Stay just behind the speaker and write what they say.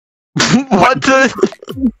What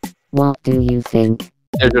the? What do you think?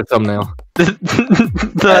 There's your thumbnail. That's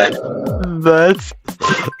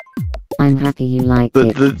I'm happy you liked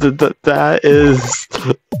it. that is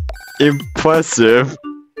impressive.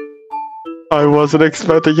 I wasn't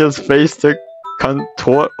expecting his face to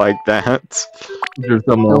contort like that. There's your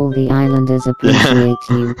thumbnail. All the islanders appreciate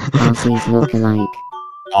you, Aussies look alike.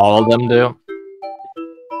 All of them do.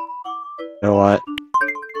 You know what?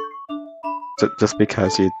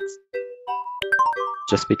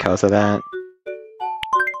 Just because of that.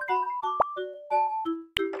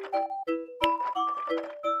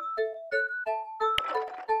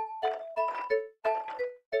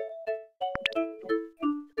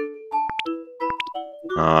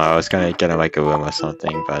 I was gonna get like a room or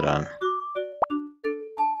something, but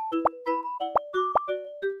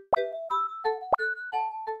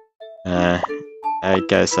I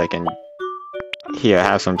guess I can. Here,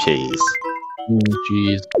 have some cheese.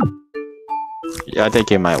 Cheese. Yeah, I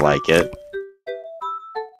think you might like it.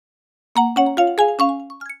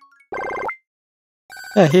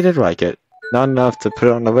 Yeah, he did like it. Not enough to put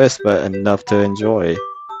on the list, but enough to enjoy.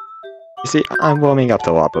 You see, I'm warming up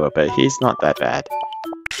to Whopper, but he's not that bad.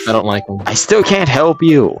 I don't like them. I still can't help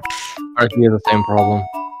you! Archie has the same problem.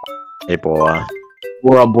 Hey, Bora.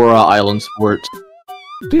 Bora Bora Island Sports.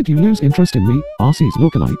 Did you lose interest in me, Aussies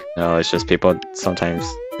look-alike? No, it's just people sometimes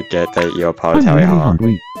forget that you're part of I'm Harry really Hall.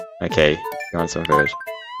 hungry. Okay, you want some food?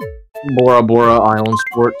 Bora Bora Island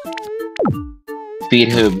Sports.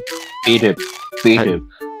 Feed him. Feed him. Feed him.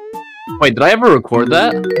 Wait, did I ever record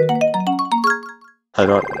that? I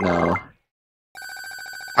don't know.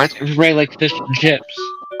 Aren't you very like fish and chips?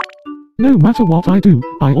 No matter what I do,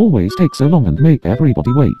 I always take so long and make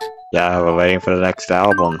everybody wait. Yeah, we're waiting for the next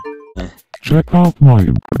album. Check out my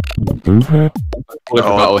impression of O'Hare. We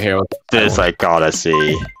forgot O'Hare. This I gotta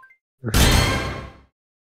see.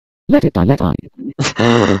 Let it die, let die.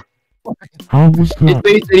 How was His that?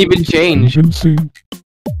 face didn't even change. Convincing?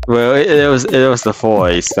 Well, it was the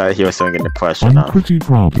voice that he was doing an impression I'm of. pretty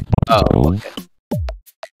proud of Oh, myself.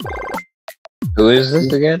 Who is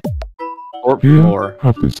this again? Or Here, more.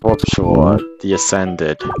 have this. For sure, the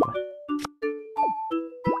Ascended.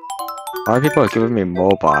 A lot of people are giving me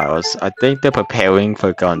mobiles. I think they're preparing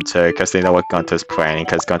for Gunter because they know what Gunter's planning,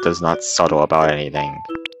 because Gunter's not subtle about anything.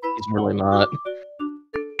 He's really not.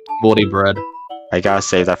 Moldy bread. I gotta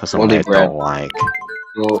save that for someone Moldy I bread. don't like.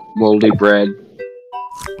 Moldy bread.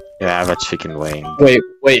 Yeah, I have a chicken wing.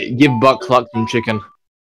 Wait, give Buck Cluck some chicken.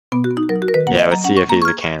 Yeah, let's see if he's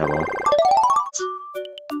a cannibal.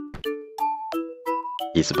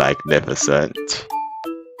 He's magnificent.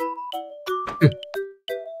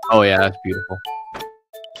 Oh yeah, that's beautiful.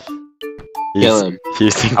 Kill him.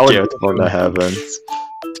 He's the I would- gift from the heavens.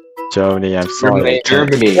 Germany, I'm sorry.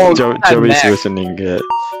 Germany. Whoa, Germany's Max. losing it.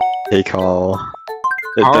 Hey, Carl.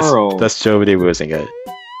 Carl. That's Germany losing it.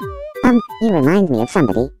 You remind me of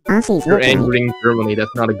somebody. Aussies You're look alike. angering Germany,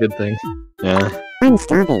 that's not a good thing. Yeah, I'm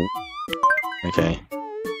starving. okay.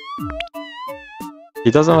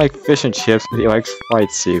 He doesn't like fish and chips, but he likes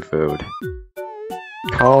fried seafood.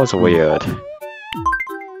 Carl's weird.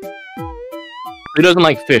 He doesn't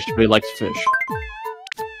like fish, but he likes fish.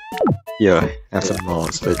 Yeah, that's a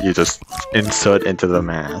monster you just insert into the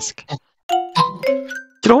mask. You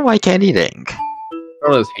don't like anything.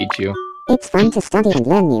 Carlos hates you. It's fun to study and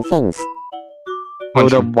learn new things. Well,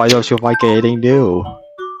 then why don't you like anything new?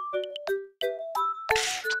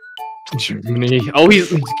 Germany. Oh,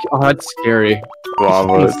 that's scary.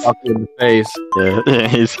 Robert. He's fucking in the face. Yeah,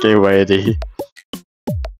 he's gay lady.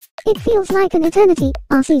 It feels like an eternity.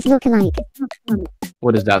 Aussies look alike.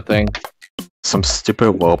 What is that thing? Some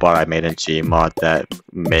stupid robot I made in Gmod that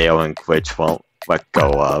Mayo and Glitch won't let go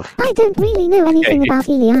of. I don't really know anything Okay. about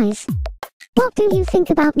Ely Eyes. What do you think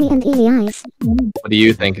about me and Ely Eyes? What do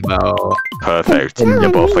you think about... Perfect. Now You're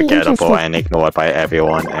I'm both really forgettable interested. and ignored by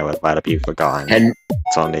everyone and would rather be forgotten. And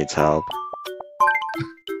Someone needs help.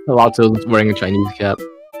 Palazzo's wearing a Chinese cap.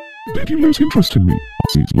 Did you lose interest in me,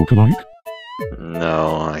 Aussies look-alike?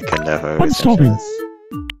 No, I can never I'm lose starving. interest.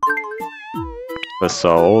 The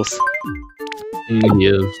souls? He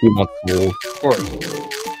is. He wants gold. of course.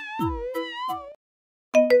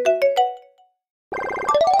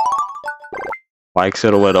 Likes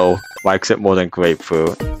it a little. Likes it more than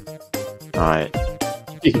grapefruit. Alright.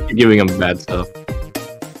 You're giving him bad stuff.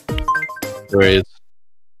 There he is.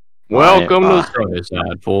 Welcome to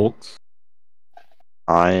Sunnyside, folks.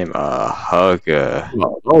 I'm a hugger.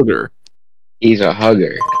 Well, Ogre. He's a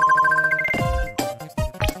hugger.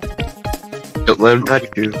 Don't let him touch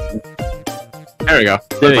you. There we go.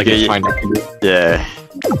 Like Like a- fine. Yeah.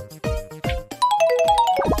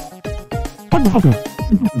 I'm a hugger.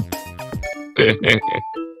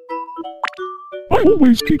 I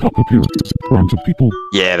always keep up appearances in front of people.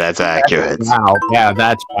 Yeah, that's accurate. Wow. Yeah,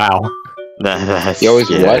 that's wow. That's He always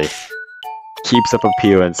scary. what? Keeps up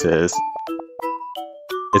appearances.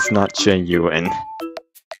 It's not genuine.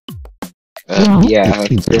 Wow, Yeah. it's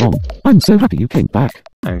been so long. I'm so happy you came back.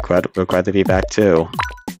 We're glad to be back too.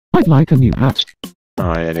 I'd like a new hat.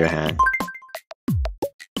 Oh, yeah, your hand.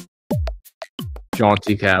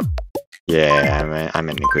 Jaunty cap. Yeah, I'm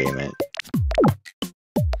in agreement.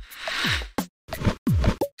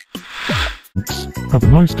 Have a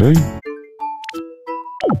nice day.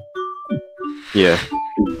 Yeah.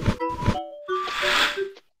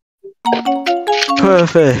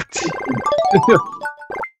 Perfect.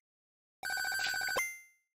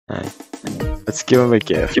 Alright. Let's give him a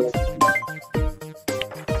gift.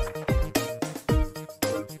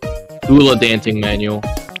 Hula dancing manual.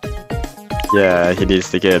 Yeah, he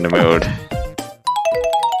needs to get in the mood.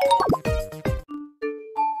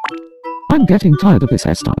 I'm getting tired of this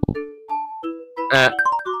hairstyle.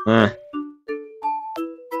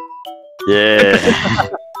 Yeah.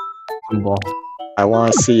 Ball. I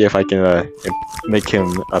want to see if I can make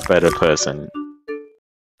him a better person.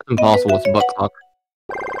 Impossible. It's a butt clock.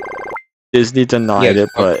 Disney denied Yeah, it,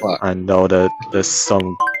 but fuck. I know that there's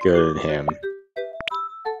some good in him.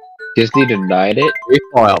 Disney denied it.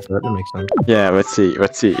 Baseball outfit. That makes sense. Yeah, let's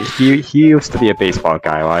see. He used to be a baseball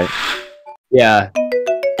guy, right? Yeah.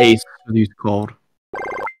 Ace. What he's called.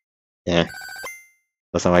 Yeah.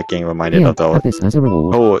 Doesn't like getting reminded Here, of those. have this as a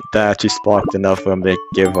reward. Oh, that actually sparked enough for him to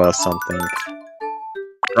give us something.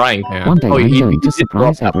 Frying pan. One day Oh, I'm he going to did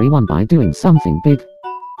surprise drop that. everyone by doing something big.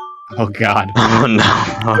 Oh god. Oh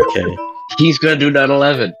no. Okay. He's gonna do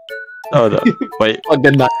 9/11. Oh no. Wait. Oh,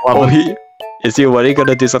 good night. Oh, is he already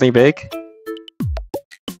gonna do something big?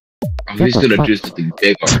 He's What the gonna fuck? do something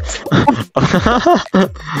big.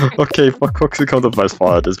 Okay, what's become the best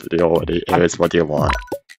part of this video already? Anyways, what do you want?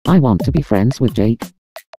 I want to be friends with Jake.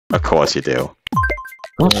 Of course you do.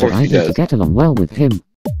 What Of should course I he do to does. get along well with him?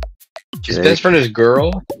 His Jake. best friend is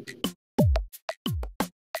girl.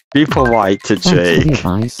 Be polite to Thanks for the Jake.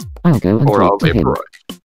 advice. I'll go and Or I'll talk to be him.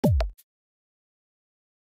 right.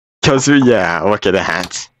 Cause yeah, look at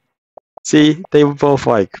that. See, they were both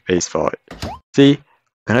like baseball. See,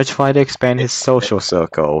 gonna try to expand his social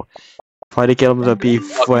circle. Try to get him to be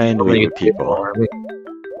friendly with people.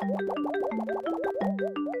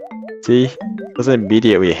 See, doesn't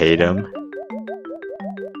immediately hate him.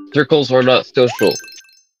 Circles are not social.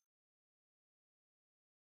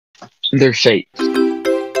 They're shapes.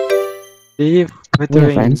 See, we're We're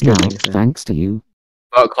doing friends good now, things here. thanks to you.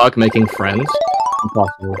 Butt clock making friends.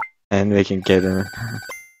 Impossible. And we can get him.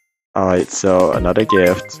 Alright, so another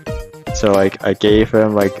gift. So like I gave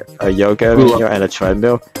him like a yoga video and a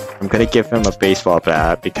treadmill. I'm gonna give him a baseball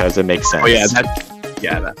bat because it makes sense. Oh yeah,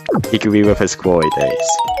 that. He could be with his glory days.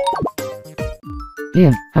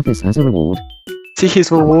 Here, have this as a reward. See,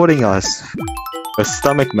 he's rewarding us with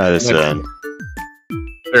stomach medicine.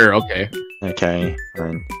 Sure. Okay. Okay,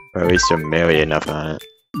 and or at least you're merry enough on it.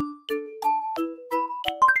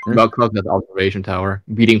 Butt clock at the observation tower,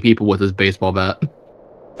 beating people with his baseball bat.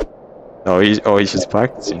 Oh, he's just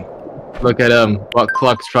practicing. Look at him. Butt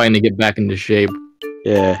clock's trying to get back into shape.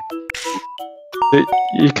 Yeah.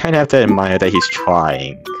 You kind of have to admire that he's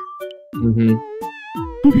trying. Mm-hmm.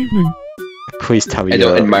 Good evening. Please tell me I don't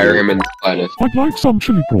you're- admire him in the slightest. I'd like some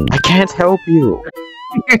chili prawn. I can't help you.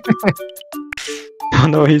 Oh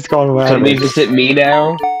no, he's gone around. Suddenly visit me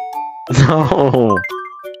now. No.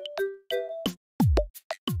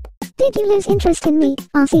 Did you lose interest in me,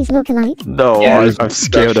 RC's lookalike? No, Yeah, I'm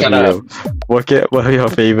scared of shut you. What your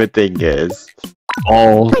favorite thing is.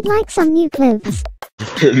 Oh. I'd like some new clothes.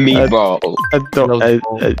 Meatball.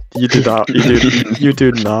 You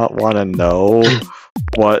do not want to know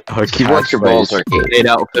what her He wants your balls, catchphrase. Arcade. Made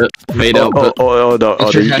outfit. Made outfit. Oh no!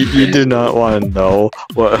 What's your You do not want to know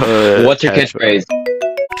what her. What's your catchphrase?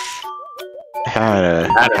 Hannah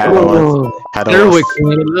Oh. There we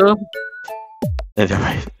go.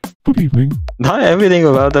 Anyway, Good evening. not everything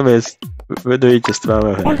about them is really just about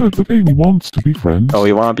I him. heard that Amy wants to be friends. Oh,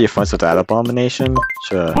 you want to be friends with that abomination?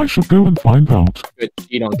 Sure. I should go and find out. Good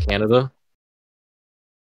cheat on Canada.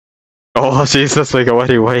 Oh Jesus! Like, what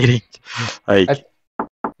are you waiting? Like,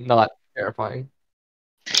 Not terrifying.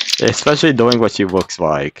 especially knowing what she looks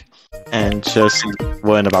like, and just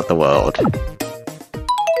learn about the world.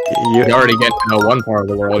 You already get to know one part of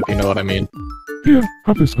the world, if you know what I mean. Here,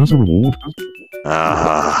 have this as a reward.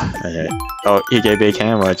 Okay. Oh, he gave me a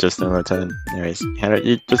camera just in return. Anyways, Hannah,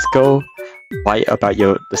 you just go write about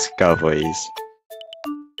your discoveries.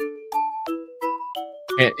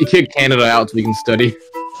 He kicked Canada out so we can study.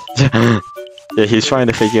 Yeah, he's trying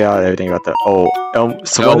to figure out everything about the.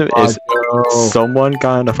 Someone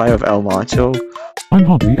got in a fight with El Macho? I'm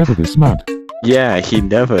hardly ever this mad. Yeah, he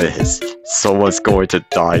never is. Someone's going to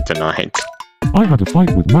die tonight. I had a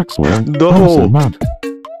fight with Maxwell. No! I'm so mad.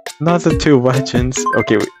 Not the two legends.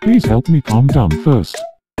 Okay, Please help me calm down first.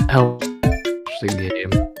 Help the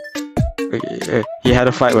game. he had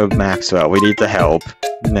a fight with Maxwell. We need the help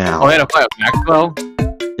now. Oh, he had a fight with Maxwell?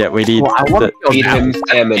 Yeah, we need. Well, I want to Feed him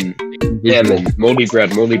salmon. Salmon. Moldy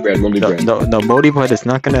bread. Moldy bread. Moldy bread. No, moldy bread is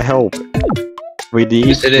not gonna help. We need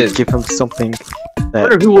Yes, it to is. give him something. I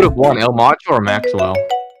wonder who would have won, El Macho or Maxwell?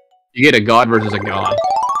 You get a god versus a god.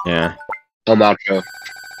 Yeah. El Macho.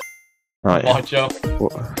 Alright. Macho.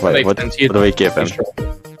 Wait, what do we give him?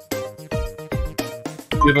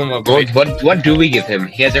 Give him a What do we give him?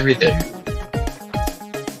 He has everything.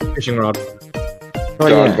 fishing rod. Oh, Dog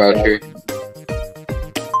yeah. voucher.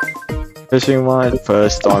 Fishing rod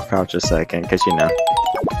first, dog pouch second, cause you know.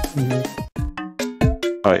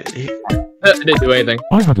 Alright, It didn't do anything.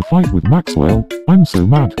 I had a fight with Maxwell. I'm so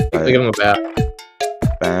mad. They give him a bat.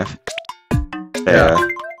 bath. Yeah.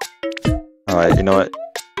 Alright, you know what?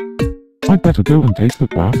 I'd better go and take the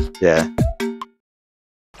bath. Yeah.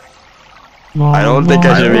 I don't think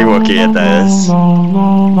I should be looking at this.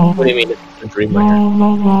 What do you mean it's a dream later?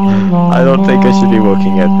 I don't think I should be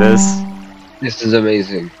looking at this. This is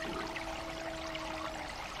amazing.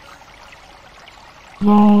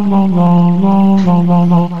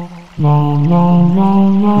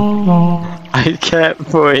 I can't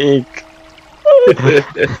blink.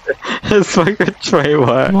 It's like a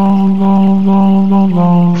trademark.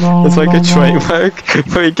 It's like a trademark,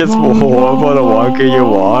 but it gets more horrible the longer you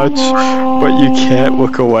watch, but you can't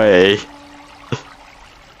look away.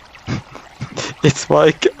 It's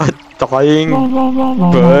like a dying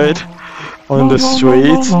bird on the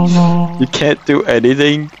street. You can't do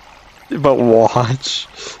anything but watch,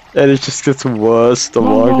 and it just gets worse the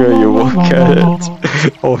longer you look at it.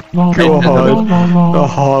 Oh god.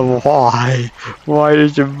 Oh, why? Why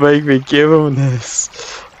did you make me give him this?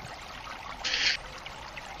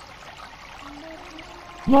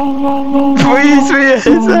 Please be his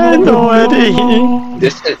head already!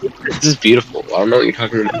 This is beautiful. I don't know what you're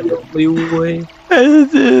talking about.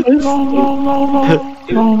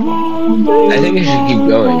 I think we should keep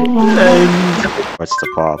going. What's the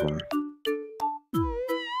problem?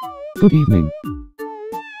 Good evening.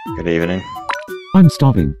 Good evening. I'm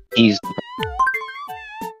starving. He's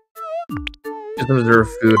Doesn't deserve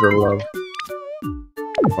food or love.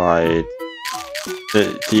 Why?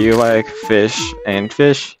 Do you like fish and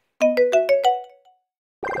fish?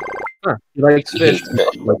 Huh, he likes fish.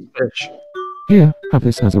 He likes fish. Here, have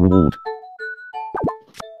this as a reward.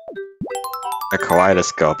 A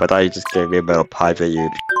kaleidoscope. I thought you just gave me a metal pipe that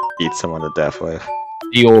you'd eat someone to death with.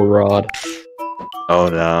 The old rod. Oh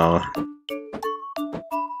no.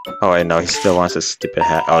 Oh wait, no, he still wants a stupid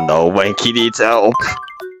hat. Oh no, Wanky needs help.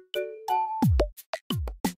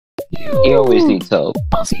 he always needs help.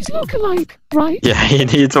 Bossy's look alike, right? Yeah, he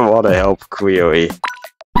needs a lot of help, clearly.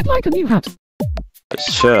 I'd like a new hat.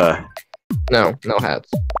 Sure. No, no hats.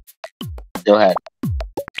 No hat.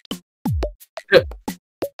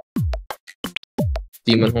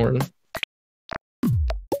 Demon horn.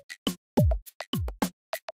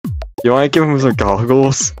 You wanna give him some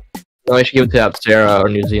goggles? No, I should give it to Apsara or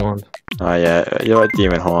New Zealand. Oh yeah, you like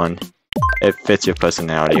Demon Horn. It fits your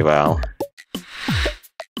personality well.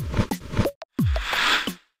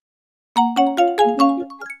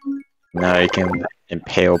 Now you can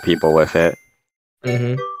impale people with it.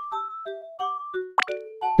 Mm-hmm.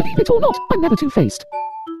 Believe it or not, I'm never two-faced.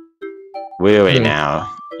 Really Hmm.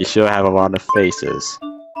 now, you sure have a lot of faces.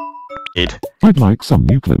 I'd like some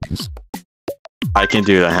new clothes. I can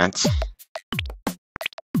do that.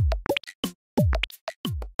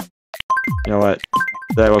 You know what?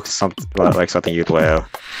 That looks like something you'd wear.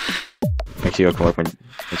 Makes you look more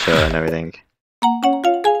mature and everything.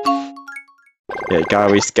 Yeah, you gotta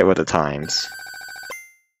at least get with the times.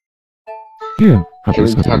 Here, have Can we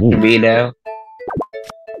this as a talk to reward. me now?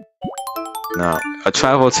 No, a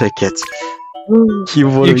travel ticket. You You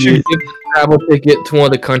would should give a travel ticket to one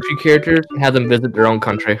of the country characters and have them visit their own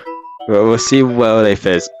country. We'll see where they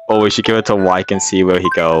fit. Or we should give it to Wyke and see where he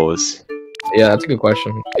goes. Yeah, that's a good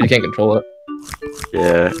question. You can't control it.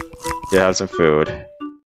 Yeah. Yeah, have some food.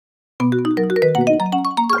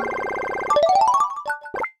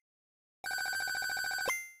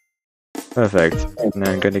 Perfect.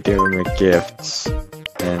 Now I'm gonna give him a gift.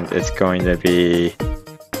 And it's going to be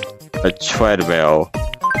a treadmill.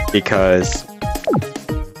 Because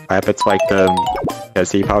rabbits like them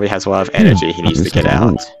Because he probably has a lot of energy he needs to get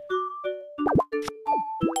out.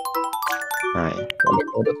 Alright.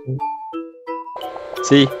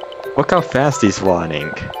 See? Look how fast he's running.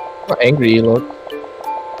 How angry you look.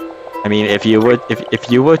 I mean, if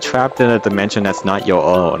you were trapped in a dimension that's not your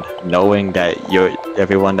own, knowing that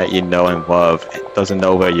everyone that you know and love doesn't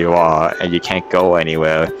know where you are and you can't go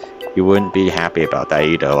anywhere, you wouldn't be happy about that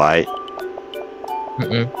either, right?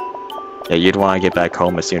 Yeah, you'd want to get back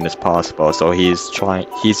home as soon as possible. So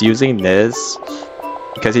he's using this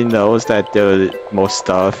because he knows that the most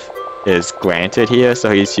stuff is granted here.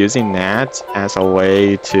 So he's using that as a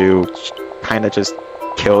way to kind of just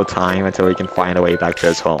kill time until he can find a way back to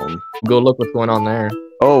his home. Go look what's going on there.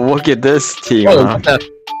 Oh, look at this team up.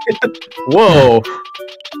 Whoa!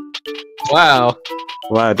 Wow.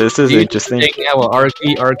 Wow, this is interesting. Taking out with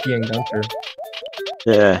Arky, and Gunter.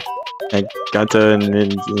 Yeah, and Gunter and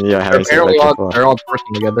having some Apparently they're all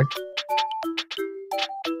working together.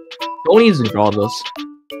 Don't need to draw this.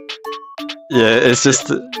 Yeah, it's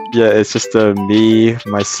just me,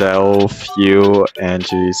 myself, you, and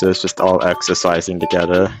Jesus just all exercising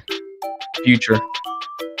together. Future.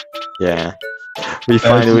 Yeah.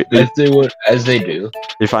 As they do.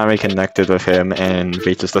 We finally connected with him, and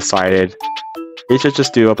we just decided we should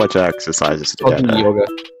just do a bunch of exercises together.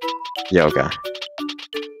 Yoga.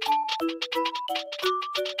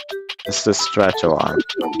 Just to stretch a lot.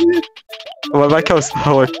 Well, I like how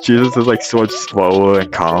Jesus is like so much slower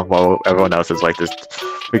and calm, while everyone else is like just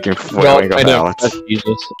freaking flailing about. That's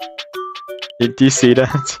Jesus. Do you see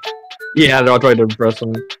that? Yeah, they're all trying to impress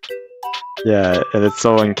him. Yeah, and it's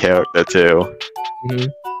so in character too.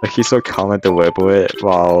 Like he's so calm and deliberate,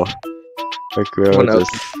 while like we're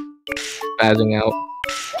just spazzing out.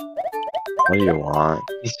 What do you want?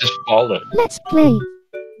 He's just falling. Let's play.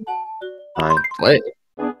 Fine. Play.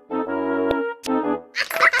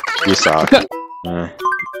 You suck. Okay,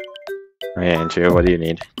 Andrew, what do you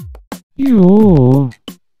need? You're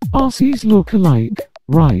Arcee's look-alike,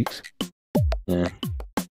 right? Yeah.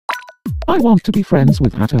 I want to be friends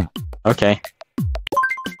with Hatter. Okay.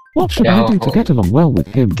 What should I do to get along well with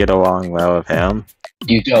him? Get along well with him?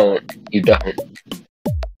 You don't.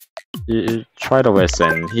 You try to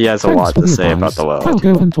listen. He has a lot to say about the world. I'll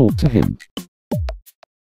go and talk to him.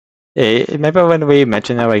 Hey, remember when we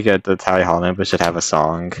mentioned that like the Tower Hall members should have a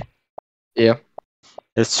song? Yeah.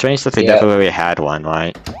 It's strange that they never really had one,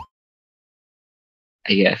 right?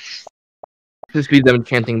 I guess. Just be them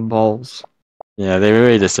chanting balls. Yeah, they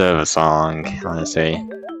really deserve a song, honestly.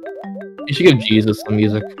 You should give Jesus some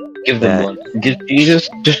music. Give them one. Give Jesus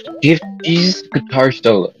guitar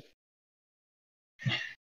solo.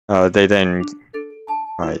 Oh, they didn't.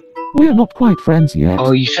 Right. We're not quite friends yet.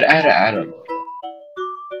 Oh, you should add Adam.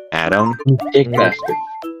 Adam? Dick Master.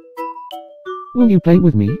 Will you play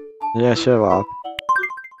with me? Yeah, sure, Rob.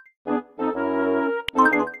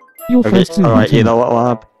 Your first alright, you know what,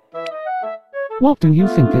 Rob? What do you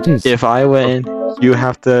think it is? If I win, you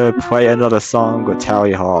have to play another song with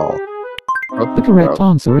Tally Hall. The correct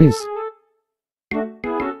answer is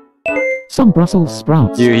some Brussels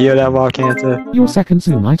sprouts. Do you hear that, Rob Cantor? Your second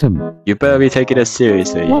Zoom item. You better be taking it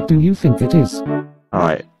seriously. What do you think it is?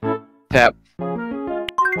 Alright. Tap.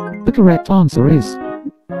 The correct answer is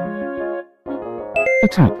a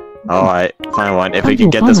tap. Alright, fine one. If we can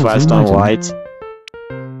get this last one right.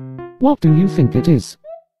 What do you think it is?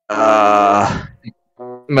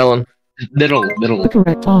 Melon. Middle. The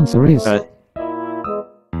correct answer is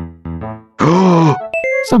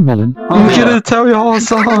some melon. Oh, get a Tally Hall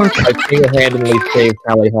song! I single-handedly saved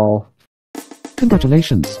Tally Hall.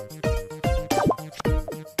 Congratulations.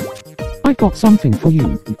 I got something for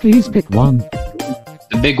you. Please pick one.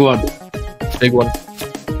 The big one. Big one.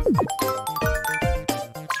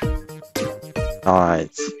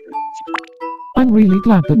 Alright. I'm really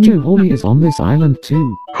glad that Joe Hawley is on this island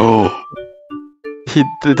too. Oh.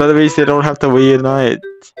 That means they don't have to reunite.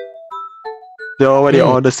 They're already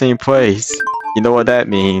on the same place. You know what that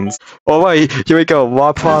means. Oh wait, here we go.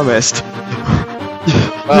 Rob promised.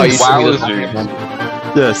 Oh, you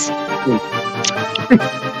Yes.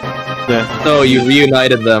 Yeah. No, you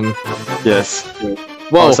reunited them. Yes.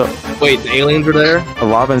 Whoa, Also, wait, the aliens are there?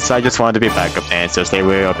 Rob and Sai just wanted to be backup dancers. They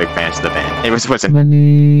were big fans of the band. It was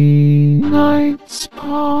Many nights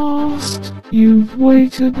past, you've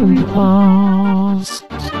waited and asked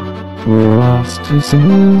for us to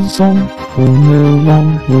sing a song for no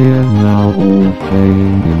long. We're now all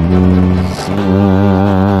playing in the sand.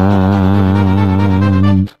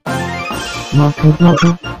 Knock,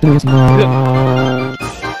 there's not.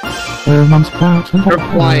 Where Mum's proud and They're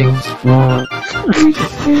flying.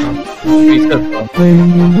 Playing in the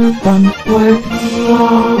band where you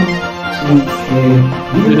are.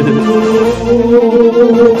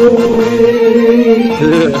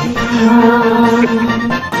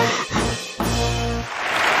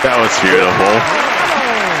 That was beautiful.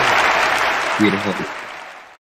 Beautiful.